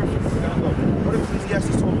one more scripture. Go to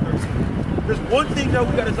Ecclesiastes 12:13. There's one thing that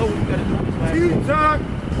we gotta know what we gotta do in this last days.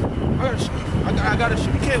 I gotta show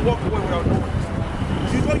you. You can't walk away without knowing this.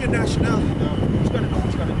 If you know your nationality now, you gotta know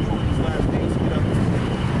what you gotta do in these last days. You know?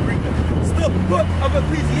 It's the book of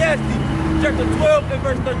Ecclesiastes, chapter 12 and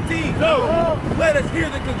verse 13. No. Let us hear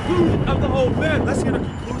the conclusion of the whole matter. Let's hear the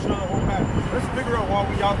conclusion of the whole matter. Let's figure out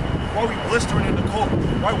why we blistering in the cold,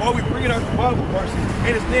 right? Why we bringing out the Bible verses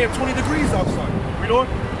and it's damn 20 degrees outside. You know what?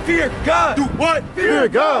 Fear God. Do what? Fear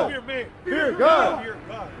God. Fear man. Fear God. Fear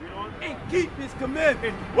God. You know what? And keep his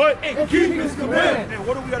commandment. And what? And keep his commandment. And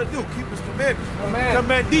what do we gotta do? Keep his commandments. Amen.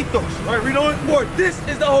 Commanditos. Right? Read on. For this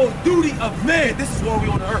is the whole duty of man. And this is why we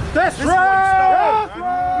on the earth. That's this right. Is where it started, That's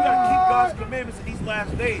right? We gotta keep God's commandments in these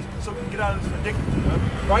last days so we can get out of this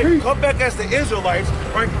predicament. Right? Come back as the Israelites,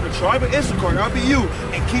 right? From the tribe of Issachar, that'll be you,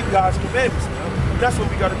 and keep God's commandments. That's what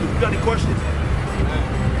we gotta do. You got any questions?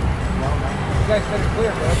 You guys said it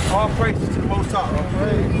clear, bro. All praises to the Most High.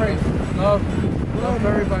 Praise. Love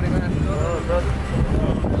everybody, man. Love,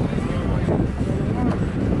 brother.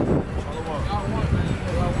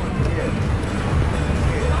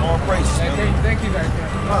 All praises. Thank you guys,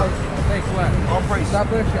 man. Thanks a lot. All praises. God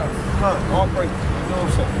bless y'all. All praises. You know what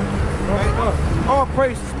I'm saying? Right? All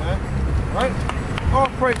praises, man. Right? All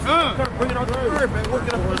praises. Kind of bringing out the word, man.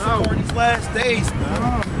 Waking up Issachar these last days,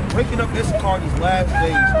 man. Waking up Issachar these last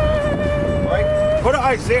days, man. Right? Go to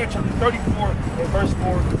Isaiah chapter 34 and verse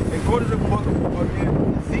 4, and go to the book of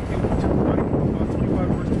Ezekiel chapter 25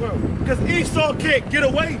 verse 12. Because Esau can't get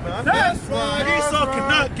away, man. That's right. Esau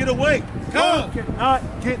cannot get away. God cannot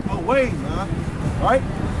get away, man. Right?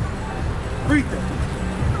 Read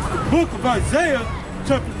that. The book of Isaiah,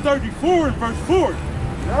 chapter 34 and verse 4.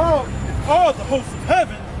 No. All the hosts of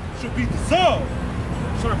heaven shall be dissolved.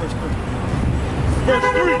 Sorry, verse 3. Verse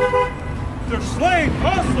 3. Their slain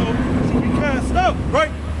also shall be cast out,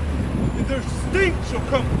 right? And their stink shall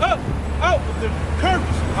come up out of their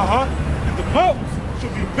carcasses. And the mountains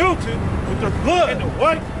shall be melted with their blood. And the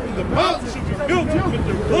what? And the mountains shall be melted with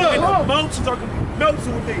their blood. And the mountains are going to be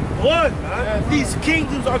melted with their blood, man. These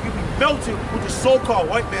kingdoms are going to be melted with the so-called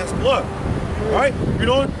white man's blood. Right? You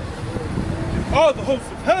know what? And all the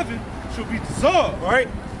hosts of heaven shall be dissolved, Right?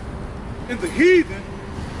 and the heathen,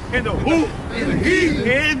 And the who? and the heathen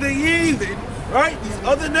And the heathen. Right? These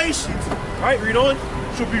other nations. Right? Read on.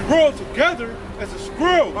 shall be rolled together as a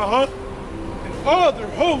scroll, and all their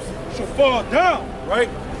hosts shall fall down, Right?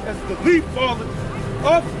 as the leaf falleth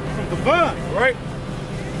up from the vine, Right?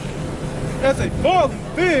 as a falling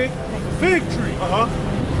fig from the fig tree.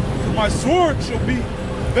 For my sword shall be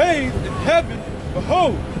bathed in heaven.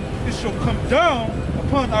 Behold, it shall come down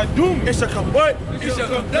upon Idumea. It shall come what? It shall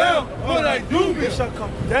come down upon Idumea. It shall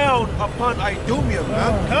come down upon Idumea,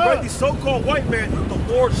 man. Right? These so-called white men, the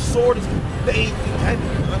Lord's sword is bathed in heaven,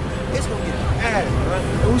 man. It's gonna get bad, man.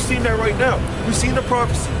 And we've seen that right now. We've seen the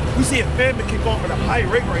prophecy. We see a famine kick off at a high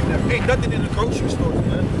rate right now. Ain't nothing in the grocery stores,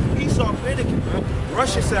 man. Esau panicking, man.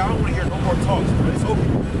 Russia said, I don't want to hear no more talks, man. It's over.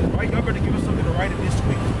 Right? Y'all better give us something to write in this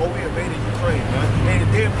week before we invaded Ukraine, man. Ain't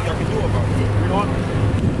a damn thing y'all can do about it. You know what?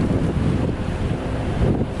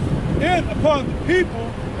 And upon the people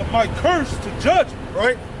of my curse to judgment,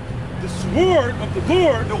 Right? the sword of the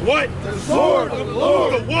Lord. The what? The sword of the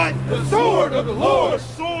Lord. The what? The sword of the Lord. The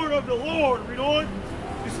sword of the Lord. Read on.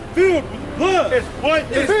 Is filled with blood. It's what?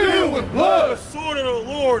 It's filled with blood. The sword of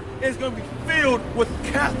the Lord is going to be filled with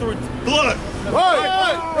Catherine's blood.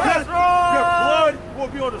 Right. That's right. Your blood will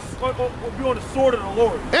be on the sword of the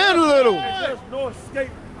Lord. And a little. And there's no escape.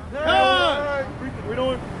 Yeah. Read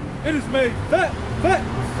on. It is made fat,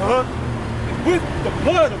 and with the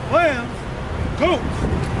blood of lambs and goats,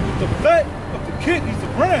 with the fat of the kidneys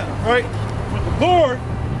of rams. Right? For the Lord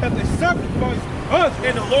hath a sacrifice of Basra.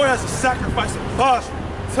 And the Lord has a sacrifice of Basra,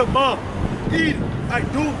 Tamar, Edom,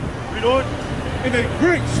 Idumea. Read on. In a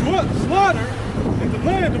great slaughter in the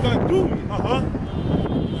land of Idumea.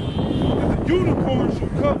 And the unicorns shall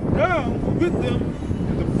come down with them,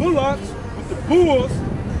 and the bullocks with the bulls,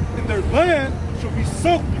 and their land shall be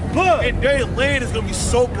soaked with blood. And their land is going to be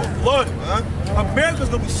soaked with blood, man. America's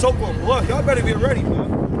going to be soaked with blood. Y'all better get ready,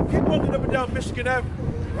 man. Keep walking up and down Michigan Avenue,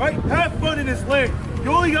 right? Have fun in this land.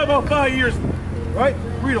 You only got about 5 years, right?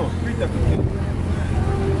 Read on. Read that.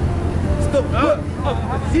 It's the book of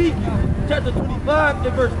Ezekiel, chapter 25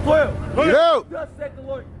 and verse 12. Yo. Thus saith the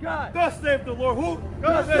Lord God. Thus saith the Lord who?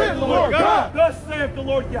 Thus saith the Lord God. Thus saith the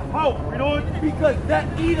Lord Yahweh. Read on. Because that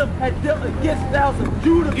Edom had dealt against the house of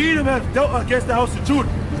Judah. Edom has dealt against the house of Judah,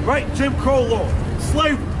 right? Jim Crow law,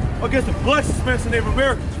 slavery, against the blessed expanse of Native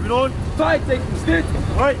Americans. Read on. Fights a vengeance,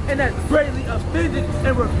 Right? and that greatly offended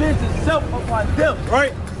and revenged itself upon them.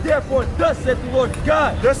 Right? Therefore, thus saith the Lord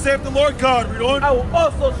God. Thus saith the Lord God, read on. I will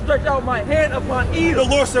also stretch out my hand upon Edom.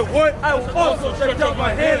 The Lord said what? I will also stretch out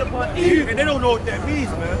my hand upon Edom. And they don't know what that means,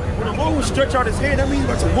 man. When the Lord will stretch out his hand, that means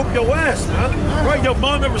he's about to whoop your ass, man. Right? Your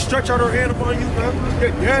mom ever stretch out her hand upon you, man?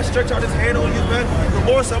 Your dad stretch out his hand on you, man.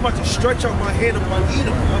 The Lord said, I'm about to stretch out my hand upon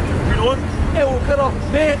Edom, man. Read on. And will cut off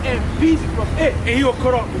man and beast from it. And he will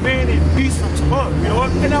cut off man and beast from Taman, you know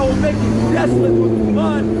what? And I will make you desolate with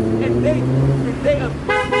Taman, and they of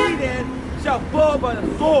Dedan shall fall by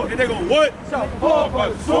the sword. And they gonna what? Shall fall by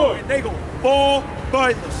the sword. And they gonna fall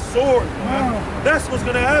by the sword, man. That's what's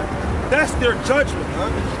gonna happen. That's their judgment,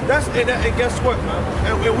 man. And guess what, man?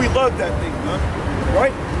 And we love that thing, man.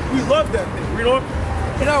 Right? We love that thing, you know?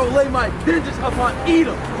 And I will lay my vengeance upon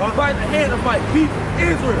Edom by the hand of my people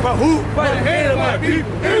Israel. By who? By the hand of my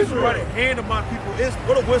people Israel. By the hand of my people Israel.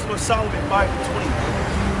 What a wisdom of Solomon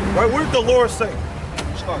 5:20. Right? What did the Lord say?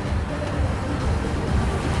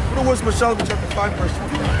 What a wisdom of Solomon chapter 5 verse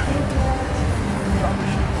 29.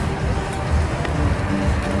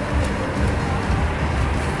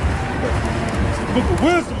 The book of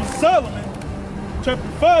Wisdom of Solomon, chapter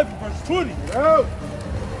 5, verse 20.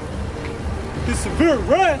 His severe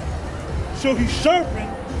wrath shall he sharpen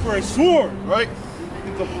for a sword. Right?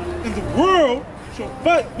 And the world shall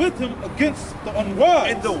fight with him against the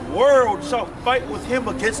unwise. And the world shall fight with him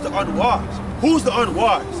against the unwise. Who's the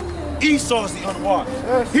unwise? Esau's the unwise.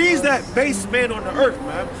 He's that base man on the earth,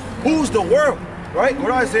 man. Who's the world? Right? Go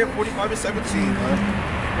to Isaiah 45:17,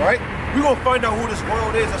 man. Right? We're going to find out who this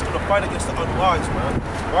world is that's going to fight against the unwise, man.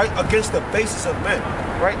 Right? Against the basis of men.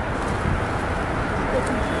 Right?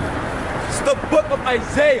 It's the book of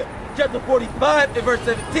Isaiah, chapter 45 and verse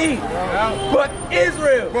 17. But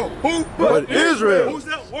Israel. Bro, who? But Israel. Who's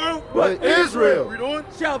that world? But Israel. Read on.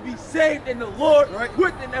 Shall be saved in the Lord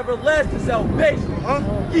with an everlasting salvation.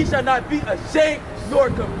 Ye shall not be ashamed nor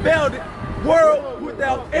confounded. World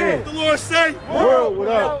without end. The Lord say, World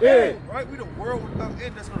without end. Right? We the world without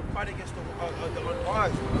end that's going to fight against the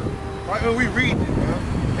unwise. Right? And we read it, man.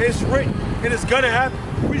 And it's written. And it's going to happen.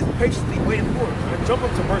 We just patiently waiting for it, man. Jump up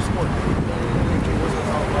to verse 1.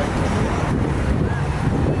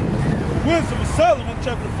 Wisdom of Solomon,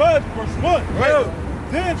 chapter 5, verse 1. Right.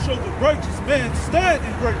 Then shall the righteous man stand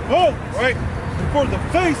in great boldness. Right. Before the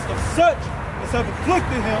face of such as have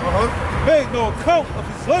afflicted him, made no account of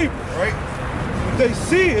his labor. Right. When they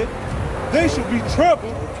see it, they shall be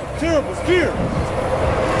troubled with terrible fear.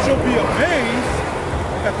 Shall be amazed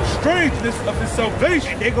at the strangeness of his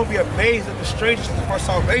salvation. And they're going to be amazed at the strangeness of our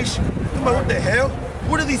salvation. I'm like, what the hell?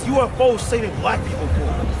 What are these UFOs saving black people for?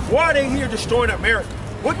 Why are they here destroying America?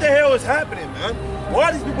 What the hell is happening, man? Why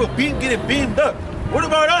are these people getting beamed up? What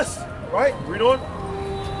about us? Right? Read on.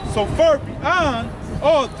 So far beyond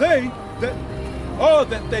all that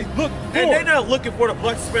they look for. And they're not looking for the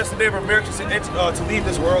blood, sweat, and Native Americans to leave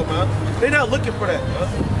this world, man. They're not looking for that,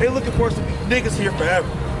 man. They're looking for us to be niggas here forever.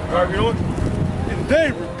 All right, you know what? And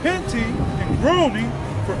they repenting and groaning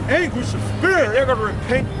for anguish of spirit. And they're going to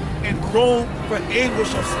repent and groan for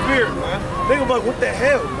anguish of spirit, man. They're going to be like, what the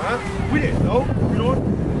hell, man? We didn't know. You know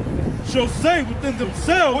what? Shall say within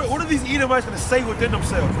themselves. What are these Edomites going to say within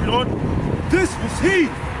themselves? You know what? This was he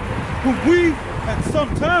whom we at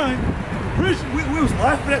some time originally. We was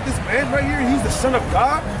laughing at this man right here. He's the son of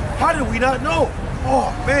God. How did we not know?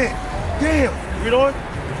 Oh, man. Damn. You know what?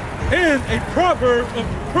 And a proverb of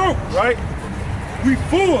reproach. Right? We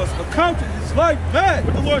fools accounted his life mad.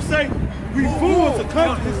 What the Lord say? We fools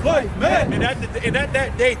accounted his life mad. And at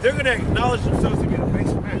that day, they're going to acknowledge themselves to be the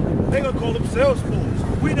base man. They're going to call themselves fools.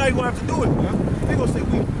 We're not even going to have to do it, man. They're going to say,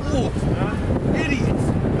 we fools, man. Idiots.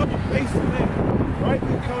 I'm a base man. Right?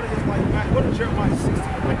 We counted his life mad. Go to Jeremiah 16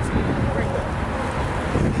 and 19. Read that.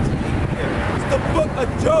 It's the book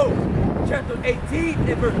of Job, chapter 18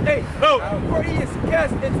 and verse 8. No. For he is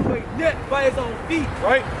cast into a net by his own feet.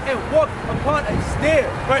 Right? And walked upon a snare.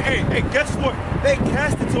 Right? Hey, guess what? They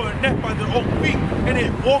cast into a net by their own feet and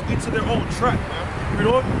then walk into their own trap, man. You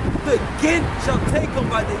know what? The kin shall take him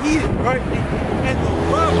by the heathen, Right? and the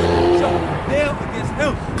robber shall prevail against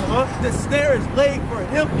him. The snare is laid for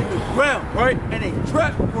him in the ground, Right? and a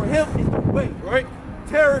trap for him in the way. Right?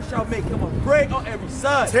 Terror shall make him afraid on every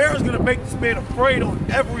side. Terror's going to make this man afraid on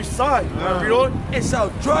every side, man. You know what? It shall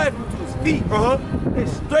drive him to his feet.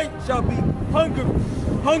 His strength shall be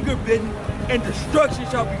hunger bitten, and destruction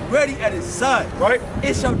shall be ready at his side. Right?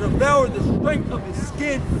 It shall devour the strength of his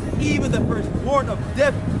skin, even the firstborn of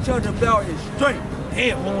death shall devour his strength.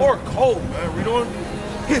 Damn, or cold, man. You know what?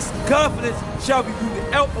 His confidence shall be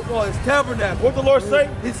rooted out of all his tabernacles. What the Lord say?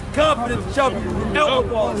 His confidence shall be rooted out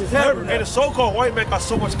of all his And the tabernacles. so-called white man got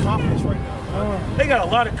so much confidence right now. man. They got a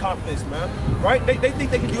lot of confidence, man. Right? They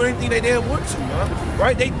think they can do anything they damn want to, man.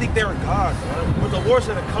 Right? They think they're a God, man. But the Lord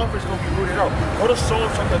said the confidence is going to be rooted out. Go to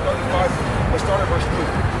Psalm chapter 35. Let's start at verse 3.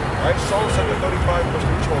 Right? Psalm chapter 35, verse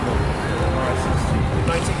 3. All right, 16,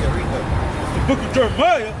 19, yeah, read that. The book of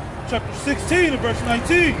Jeremiah, chapter 16 and verse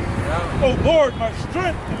 19. O Lord, my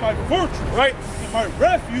strength and my fortress, Right? and my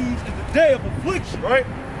refuge in the day of affliction. Right?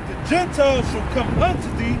 The Gentiles shall come unto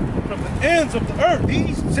thee from the ends of the earth.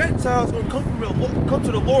 These Gentiles going to come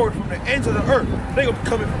to the Lord from the ends of the earth. They're going to be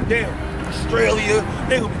coming from down Australia.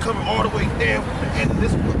 They're going to be coming all the way down from the end of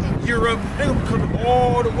this Europe. They're going to be coming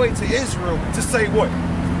all the way to Israel to say what?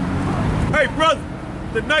 Hey, brother,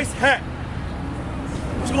 the nice hat.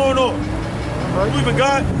 What's going on? Believe in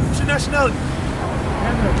God? What's your nationality?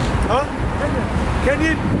 Huh?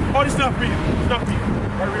 Kenyan? Oh, this is not for you. It's not for you.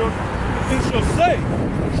 Right, we don't. He shall say,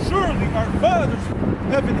 surely our fathers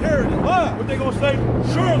have inherited lives. What they gonna say?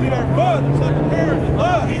 Surely our fathers have inherited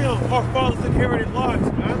lives. Damn, our fathers inherited lives,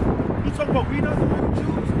 man. You talking about we not the real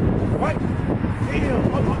Jews? Right?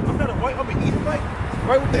 Damn, I'm not a white, I'm an Elamite.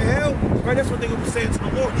 Right, what the hell? Right, that's what they gonna be saying to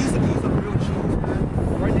the Lord. These are real Jews, man.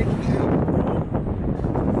 Right, they gonna be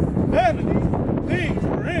Vanity, things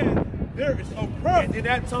wherein there is no profit. And in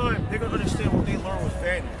that time, they're gonna understand what they learned was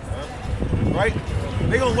vanity, man. Right?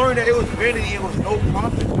 They're gonna learn that it was vanity, it was no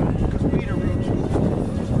profit, man, because we the real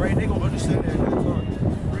Jews. Right? They're gonna understand that at that time.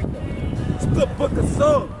 It's the book of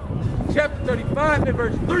Psalms, chapter 35 and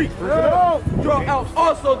verse 3. Draw out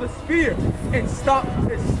also the spear and stop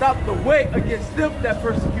the way against them that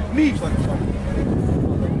persecute me.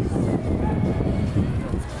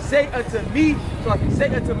 Say unto me, so I can say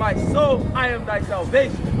unto my soul, I am thy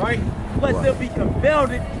salvation. Right? Let them be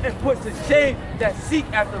confounded and put to shame that seek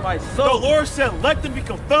after my soul. The Lord said, let them be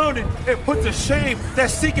confounded and put to shame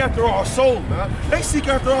that seek after our soul, man. They seek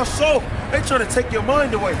after our soul. They trying to take your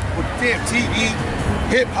mind away with damn TV,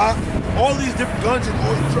 hip hop, all these different guns and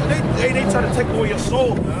all these drugs. They try to take away your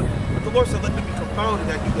soul, man. But the Lord said, let them be confounded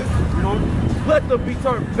that do that. You know? Let them be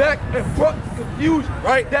turned back and brought to confusion.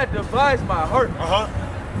 Right. That divides my heart.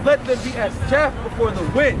 Let them be as chaff before the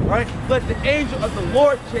wind. Right. Let the angel of the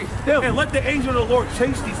Lord chase them. And let the angel of the Lord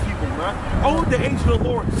chase these people, man. I want the angel of the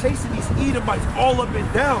Lord chasing these Edomites all up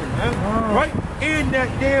and down, man. Right? And that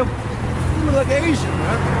damn, you look like an Asian,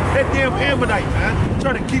 man. That damn Ammonite, man.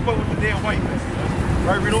 Trying to keep up with the damn white man.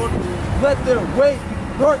 Right, read on. Let their way be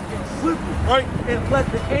dark and slippery. Right. And let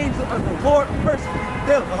the angel of the Lord persecute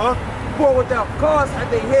them. For without cause have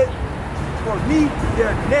they hid for me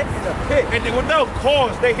their net in a pit. And then without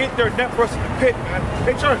cause, they hit their net for us in the pit, man.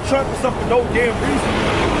 They try to trap us up for no damn reason.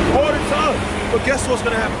 All the time. But guess what's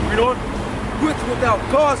gonna happen? Read on. Which without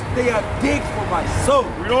cause they have digged for my soul.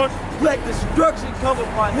 Read on. Let destruction come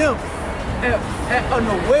upon him and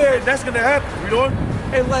unaware. And that's gonna happen. Read on.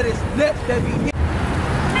 And let his net that be hid.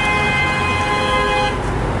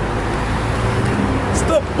 It's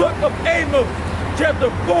the book of Amos, chapter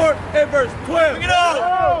 4 and verse 12. Bring it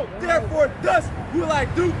up. Therefore thus will I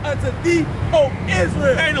do unto thee, O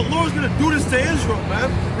Israel. Hey, the Lord's gonna do this to Israel,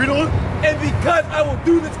 man. Read on. And because I will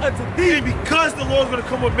do this unto thee. And because the Lord's gonna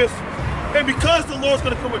come with missiles. And because the Lord's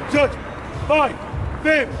gonna come with judgment, fire,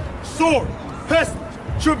 famine, sword, pestilence,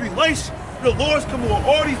 tribulation. The Lord's coming with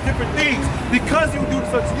all these different things because he will do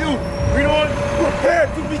this unto you. Read on. Prepare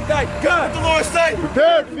to meet thy God. What the Lord say?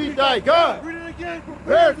 Prepare to meet thy God. Read it again.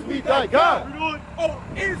 Prepare to meet thy God. Read on. Oh,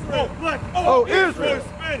 Israel. Oh, black. Oh, Israel.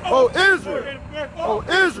 Oh, Israel. Oh,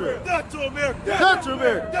 Israel. Death to America. Death to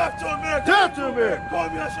America. Death to America. Death to America. Call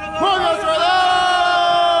me Nationality. Call me Nationality.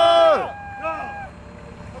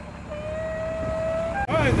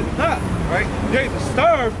 Mind is not, right? Yea, the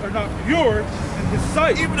stars are not pure in his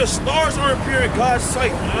sight. Even the stars aren't pure in God's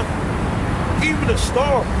sight, man. Even the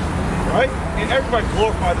stars, right? And everybody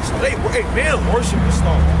glorify the stars. Hey, man worship the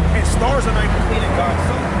stars. And stars are not even clean in God's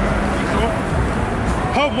sight. You know?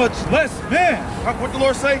 How much less man? What the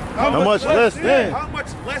Lord say? How much less man? How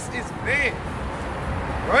much less is man?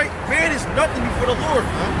 Right? Man is nothing before the Lord,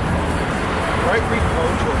 man. Right? Read the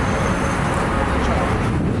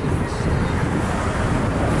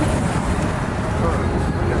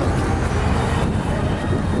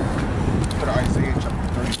Isaiah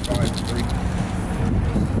chapter 35, 3.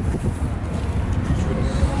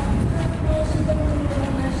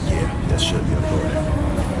 Yeah, that should be up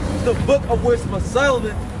there. The book of Wisdom of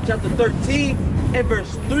Solomon, chapter 13 and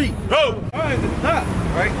verse 3. No! Mind is not,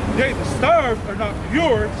 right? Yea, the stars are not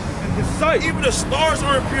pure in his sight. Even the stars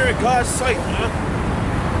aren't pure in God's sight, man.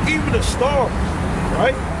 Even the stars,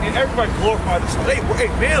 right? And everybody glorify the stars. Hey,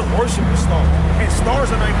 man worship the stars. And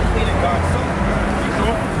stars are not even clean in God's sight. You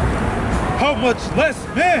know? How much less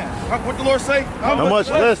man? What the Lord say? How much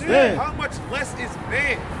less man? How much less is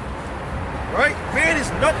man? Right? Man is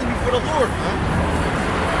nothing before the Lord, man.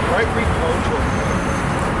 Right? Read the whole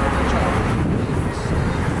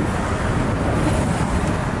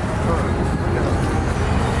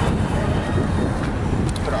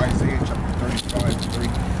Go to Isaiah chapter 35:3.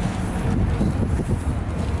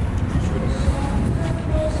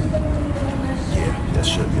 Yeah, that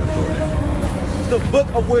should be up there. The book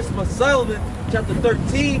of Wisdom of Solomon, chapter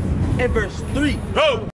 13 and verse 3. Go!